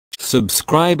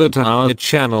subscriber to our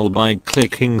channel by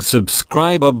clicking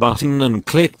subscriber button and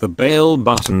click the bell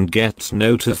button. Get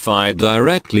notified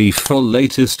directly for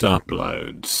latest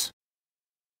uploads.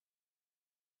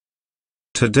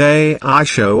 Today I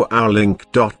show our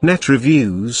Link.net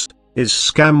reviews. Is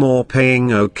scam or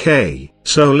paying okay?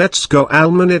 So let's go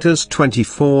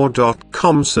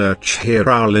almonitors24.com, search here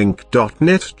our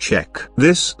Link.net, check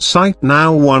this site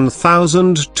now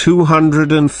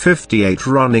 1258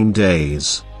 running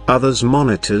days. Others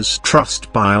monitors,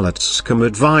 Trustpilot, Scam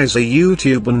Advisor,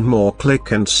 YouTube and more.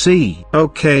 Click and see.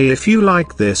 Okay, if you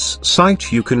like this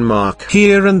site you can mark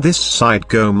here, and this site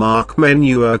go mark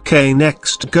menu. Okay,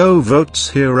 next go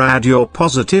votes here, add your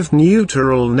positive,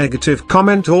 neutral, negative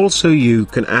comment. Also you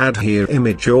can add here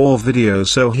image or video,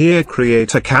 so here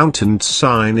create account and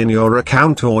sign in your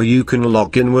account, or you can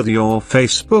log in with your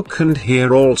Facebook, and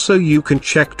here also you can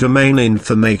check domain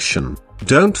information.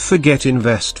 Don't forget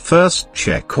invest first,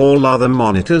 check all other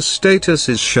monitors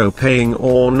statuses, show paying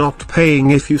or not paying.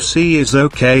 If you see is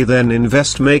okay then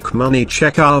invest, make money,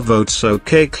 check our votes.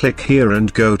 Okay, click here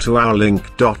and go to our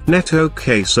Link.net.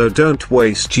 Okay, so don't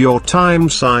waste your time,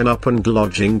 sign up and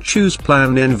lodging, choose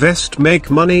plan, invest, make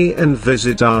money and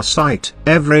visit our site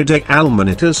everyday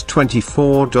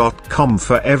almonitors24.com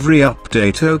for every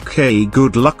update. Okay,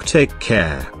 good luck, take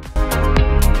care.